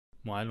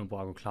While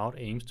Umbraco Cloud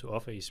aims to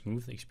offer a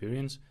smooth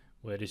experience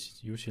where it is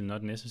usually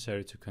not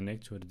necessary to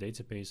connect to the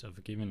database of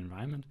a given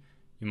environment,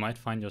 you might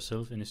find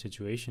yourself in a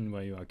situation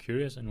where you are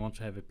curious and want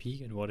to have a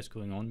peek at what is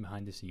going on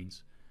behind the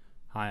scenes.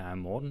 Hi, I'm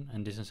Morten,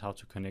 and this is how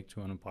to connect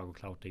to an Umbraco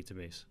Cloud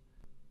database.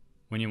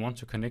 When you want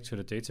to connect to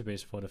the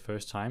database for the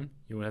first time,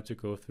 you will have to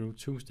go through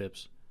two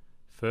steps.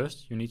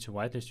 First, you need to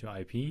whitelist your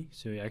IP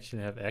so you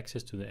actually have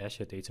access to the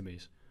Azure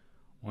database.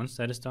 Once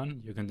that is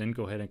done, you can then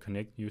go ahead and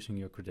connect using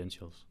your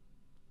credentials.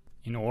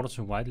 In order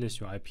to whitelist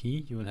your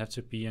IP, you will have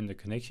to be in the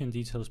connection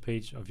details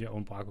page of your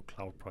Umbraco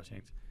Cloud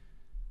project.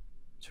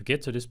 To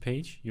get to this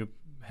page, you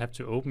have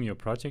to open your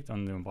project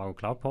on the Umbraco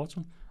Cloud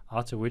portal,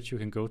 after which you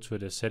can go to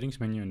the settings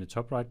menu in the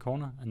top right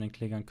corner and then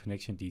click on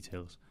connection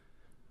details.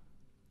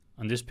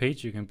 On this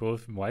page, you can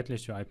both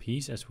whitelist your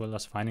IPs as well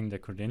as finding the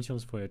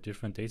credentials for your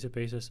different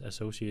databases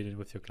associated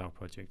with your cloud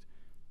project.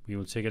 We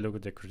will take a look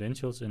at the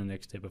credentials in the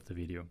next step of the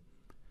video.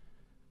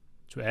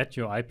 To add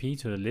your IP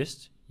to the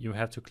list, you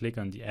have to click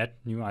on the Add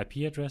New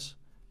IP Address,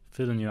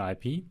 fill in your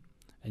IP,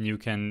 and you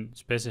can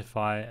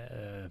specify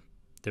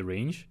the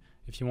range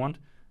if you want,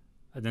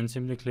 and then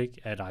simply click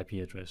Add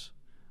IP Address.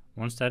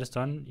 Once that is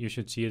done, you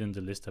should see it in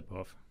the list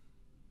above.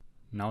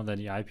 Now that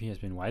the IP has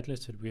been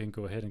whitelisted, we can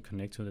go ahead and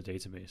connect to the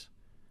database.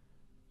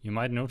 You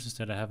might notice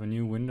that I have a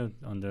new window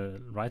on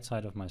the right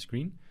side of my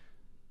screen.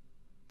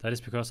 That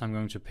is because I'm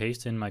going to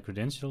paste in my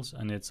credentials,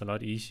 and it's a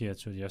lot easier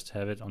to just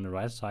have it on the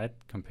right side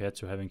compared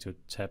to having to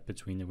tap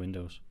between the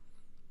windows.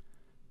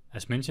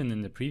 As mentioned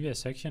in the previous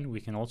section,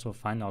 we can also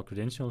find our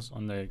credentials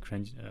on the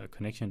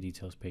connection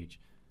details page.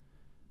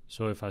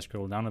 So if I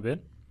scroll down a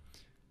bit,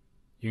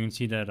 you can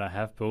see that I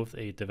have both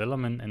a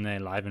development and a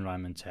live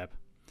environment tab.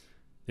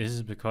 This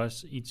is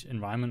because each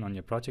environment on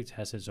your project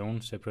has its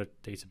own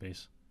separate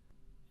database.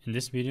 In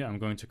this video, I'm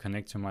going to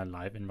connect to my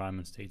live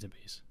environments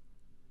database.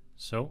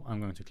 So I'm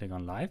going to click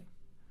on live,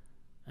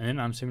 and then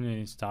I'm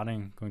simply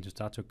going to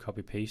start to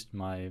copy paste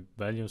my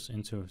values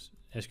into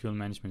SQL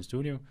Management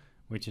Studio,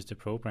 which is the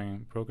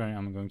program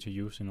I'm going to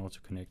use in order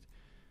to connect.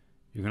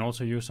 You can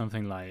also use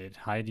something like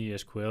Heidi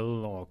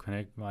SQL or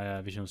connect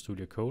via Visual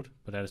Studio Code,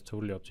 but that is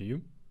totally up to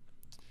you.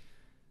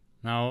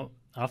 Now,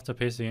 after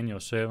pasting in your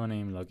server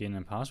name, login,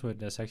 and password,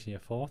 there's actually a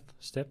fourth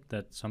step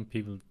that some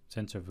people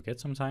tend to forget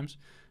sometimes,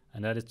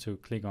 and that is to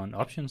click on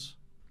Options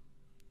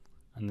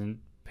and then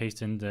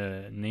paste in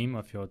the name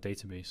of your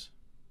database.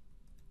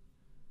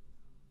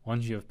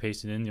 Once you have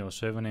pasted in your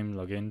server name,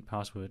 login,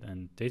 password,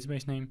 and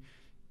database name,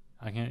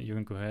 you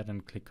can go ahead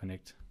and click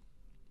Connect.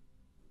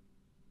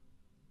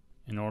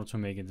 In order to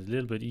make it a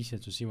little bit easier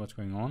to see what's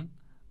going on,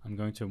 I'm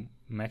going to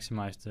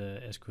maximize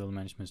the SQL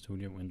Management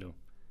Studio window.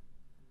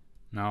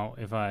 Now,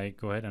 if I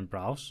go ahead and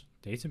browse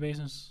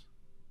databases,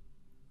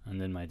 and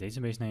then my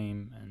database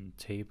name and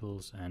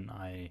tables, and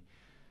I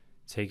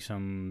take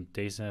some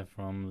data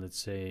from, let's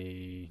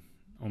say,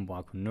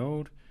 Umbraco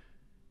Node,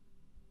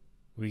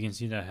 we can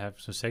see that I have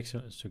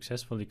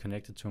successfully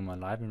connected to my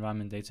live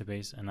environment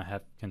database, and I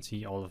can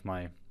see all of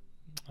my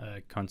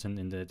content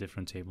in the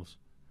different tables.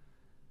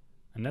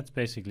 And that's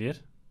basically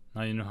it.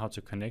 Now you know how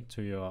to connect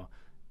to your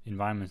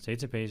environment's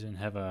database and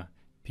have a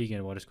peek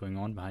at what is going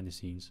on behind the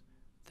scenes.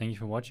 Thank you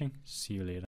for watching. See you later.